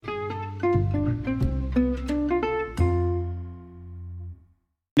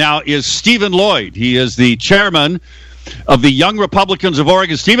Now is Stephen Lloyd. He is the chairman of the Young Republicans of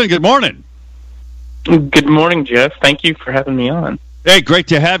Oregon. Stephen, good morning. Good morning, Jeff. Thank you for having me on. Hey, great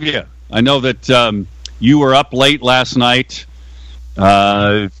to have you. I know that you were up late last night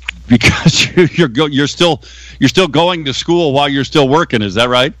because you're still going to school while you're still working. Is that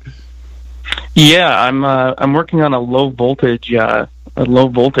right? Yeah, I'm working on a low voltage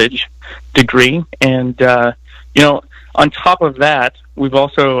degree, and on top of that, we've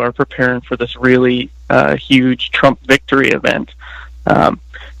also are preparing for this really huge Trump victory event.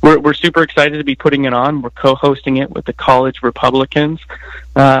 We're super excited to be putting it on. We're co-hosting it with the College Republicans,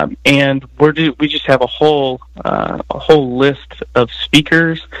 and we just have a whole list of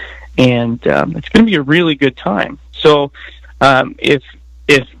speakers, and it's going to be a really good time. So, if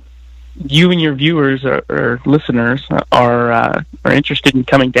you and your viewers or listeners are interested in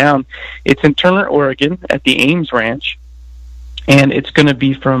coming down, it's in Turner, Oregon, at the Ames Ranch, and it's going to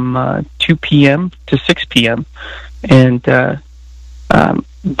be from 2 p.m. to 6 p.m. And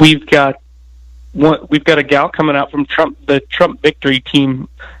we've got a gal coming out from the Trump victory team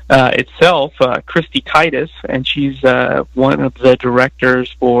itself, Christy Titus, and she's one of the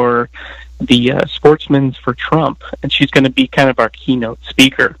directors for the Sportsmen for Trump, and she's going to be kind of our keynote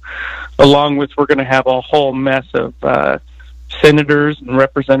speaker. Along with, we're going to have a whole mess of senators and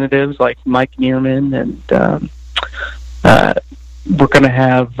representatives like Mike Neerman, and we're going to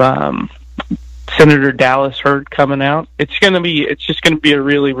have Senator Dallas Hurd coming out. It's just going to be a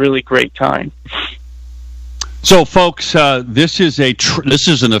really, really great time. So, folks, this is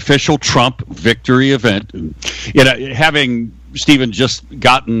an official Trump victory event. Having Stephen just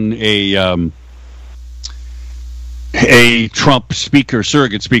gotten a Trump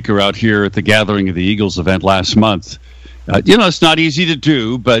surrogate speaker out here at the Gathering of the Eagles event last month. It's not easy to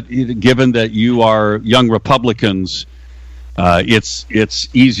do, but given that you are Young Republicans, it's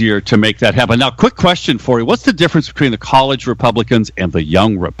easier to make that happen. Now, quick question for you. What's the difference between the College Republicans and the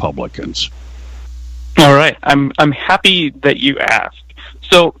Young Republicans? All right. I'm happy that you asked.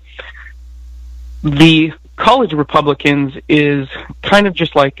 So the College Republicans is kind of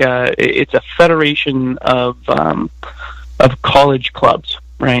just like it's a federation of college clubs,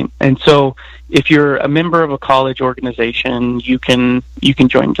 right? And so if you're a member of a college organization, you can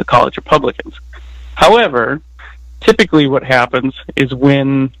join the College Republicans. However, typically what happens is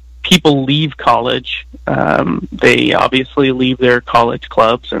when people leave college, they obviously leave their college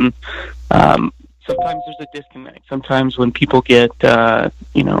clubs, and sometimes there's a disconnect. Sometimes when people get out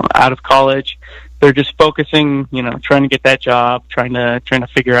of college, they're just focusing, trying to get that job, trying to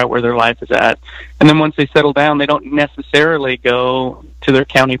figure out where their life is at. And then once they settle down, they don't necessarily go to their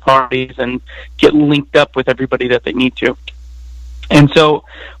county parties and get linked up with everybody that they need to. And so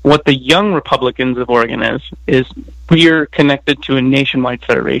what the Young Republicans of Oregon is we're connected to a nationwide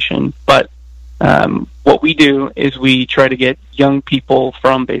federation, but what we do is we try to get young people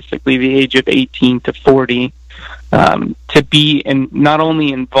from basically the age of 18 to 40 to be not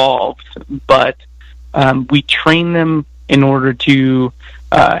only involved, but we train them in order to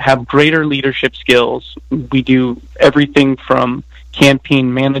have greater leadership skills. We do everything from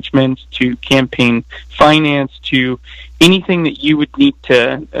campaign management to campaign finance to anything that you would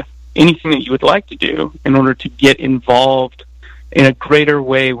anything that you would like to do in order to get involved in a greater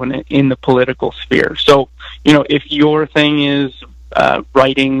way in the political sphere. So, if your thing is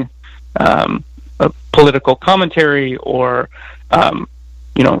writing a political commentary, or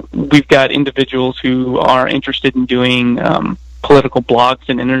we've got individuals who are interested in doing political blogs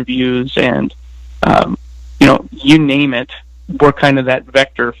and interviews, and you name it, we're kind of that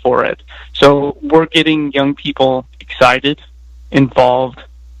vector for it. So we're getting young people excited, involved,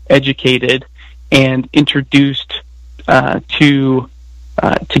 educated, and introduced to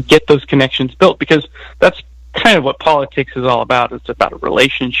get those connections built, because that's kind of what politics is all about. It's about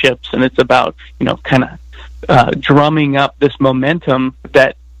relationships, and it's about kind of drumming up this momentum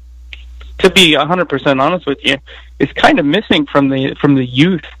that, to be 100% honest with you, is kind of missing from the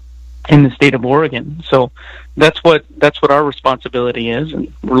youth in the state of Oregon. So that's what our responsibility is,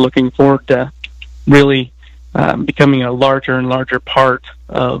 and we're looking forward to really becoming a larger and larger part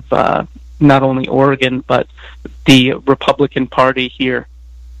of not only Oregon, but the Republican Party here.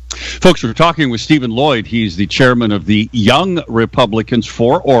 Folks, we're talking with Stephen Lloyd. He's the chairman of the Young Republicans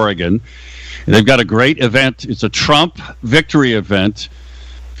for Oregon. And they've got a great event. It's a Trump victory event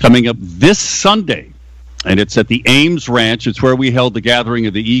coming up this Sunday, and it's at the Ames Ranch. It's where we held the Gathering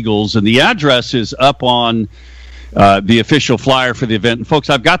of the Eagles, and the address is up on the official flyer for the event. And folks,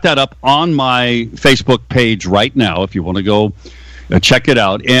 I've got that up on my Facebook page right now if you want to go check it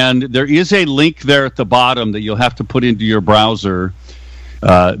out. And there is a link there at the bottom that you'll have to put into your browser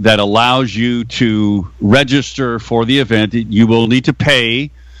that allows you to register for the event. You will need to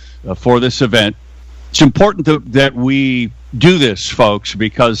pay for this event. It's important that we do this, folks,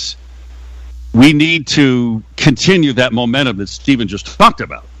 because we need to continue that momentum that Stephen just talked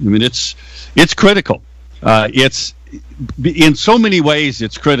about. I mean, it's critical. It's in so many ways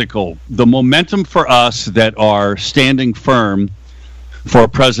it's critical. The momentum for us that are standing firm for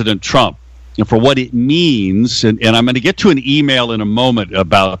President Trump and for what it means, and I'm going to get to an email in a moment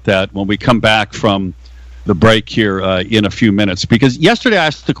about that when we come back from the break here in a few minutes. Because yesterday I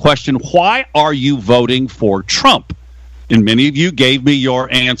asked the question, why are you voting for Trump? And many of you gave me your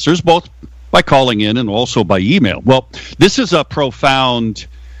answers, both by calling in and also by email. Well, this is a profound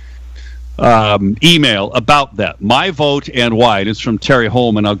email about that. My vote and why. And it's from Terry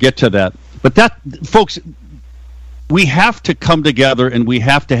Holman. I'll get to that. But that, folks, we have to come together and we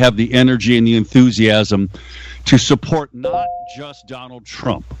have to have the energy and the enthusiasm to support not just Donald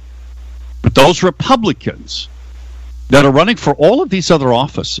Trump, but those Republicans that are running for all of these other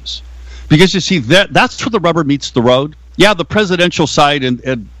offices. Because you see, that's where the rubber meets the road. Yeah, the presidential side,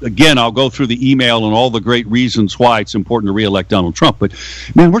 and again, I'll go through the email and all the great reasons why it's important to reelect Donald Trump. But,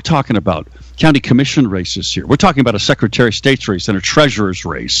 man, we're talking about county commission races here. We're talking about a Secretary of State's race and a treasurer's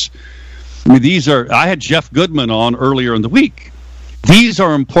race. I mean, I had Jeff Goodman on earlier in the week. These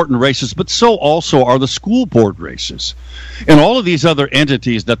are important races, but so also are the school board races. And all of these other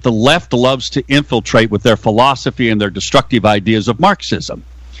entities that the left loves to infiltrate with their philosophy and their destructive ideas of Marxism.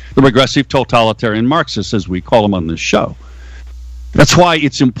 The regressive totalitarian Marxists, as we call them on this show. That's why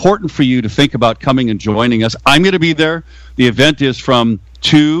it's important for you to think about coming and joining us. I'm going to be there. The event is from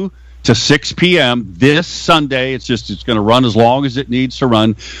 2 to 6 p.m. this Sunday. It's going to run as long as it needs to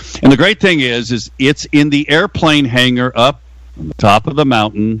run. And the great thing is it's in the airplane hangar up on the top of the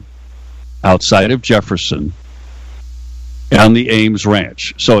mountain outside of Jefferson on the Ames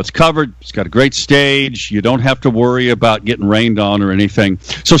Ranch. So it's covered. It's got a great stage. You don't have to worry about getting rained on or anything.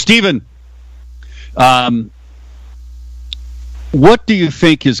 So, Stephen, what do you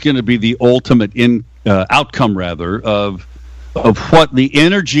think is going to be the ultimate outcome, rather, of what the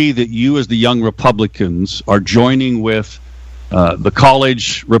energy that you as the young Republicans are joining with the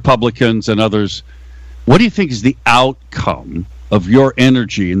college Republicans and others? What do you think is the outcome of your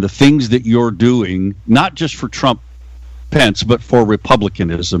energy and the things that you're doing, not just for Trump Pence, but for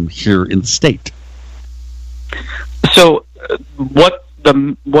republicanism here in the state? So what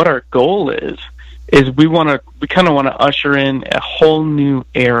our goal is we kind of want to usher in a whole new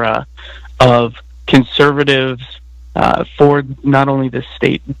era of conservatives for not only the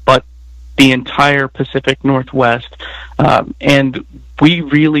state but the entire Pacific Northwest, and we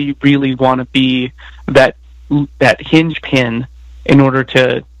really, really want to be that hinge pin in order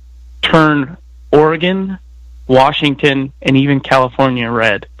to turn Oregon, Washington, and even California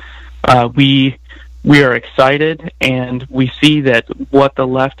red. We are excited, and we see that what the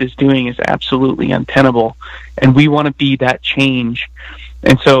left is doing is absolutely untenable, and we want to be that change.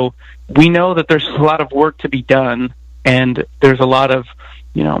 And so we know that there's a lot of work to be done, and there's a lot of,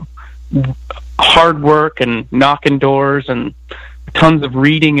 hard work and knocking doors and tons of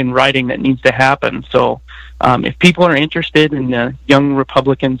reading and writing that needs to happen. So if people are interested in Young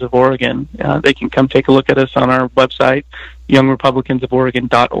Republicans of Oregon, they can come take a look at us on our website,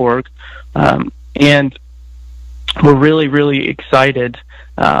 youngrepublicansoforegon.org. And we're really, really excited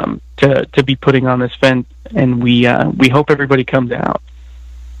to be putting on this event, and we hope everybody comes out.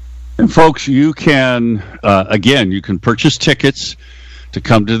 And folks, you can, again, you can purchase tickets to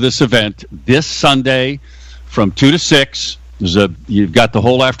come to this event this Sunday from 2 to 6. You've got the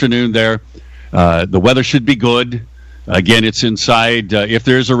whole afternoon there. The weather should be good. Again, it's inside. If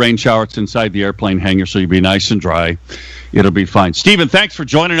there is a rain shower, it's inside the airplane hangar, so you'll be nice and dry. It'll be fine. Stephen, thanks for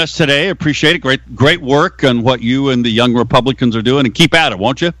joining us today. Appreciate it. Great work on what you and the Young Republicans are doing, and keep at it,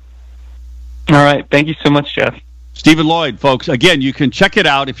 won't you? All right. Thank you so much, Jeff. Stephen Lloyd, folks. Again, you can check it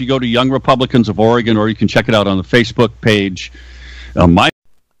out if you go to Young Republicans of Oregon, or you can check it out on the Facebook page.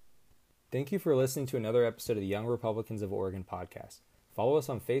 Thank you for listening to another episode of the Young Republicans of Oregon podcast. Follow us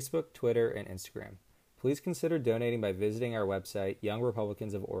on Facebook, Twitter, and Instagram. Please consider donating by visiting our website,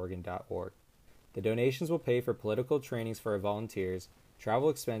 youngrepublicansoforegon.org. The donations will pay for political trainings for our volunteers, travel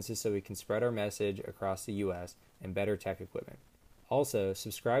expenses so we can spread our message across the U.S., and better tech equipment. Also,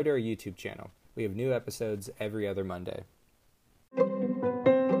 subscribe to our YouTube channel. We have new episodes every other Monday.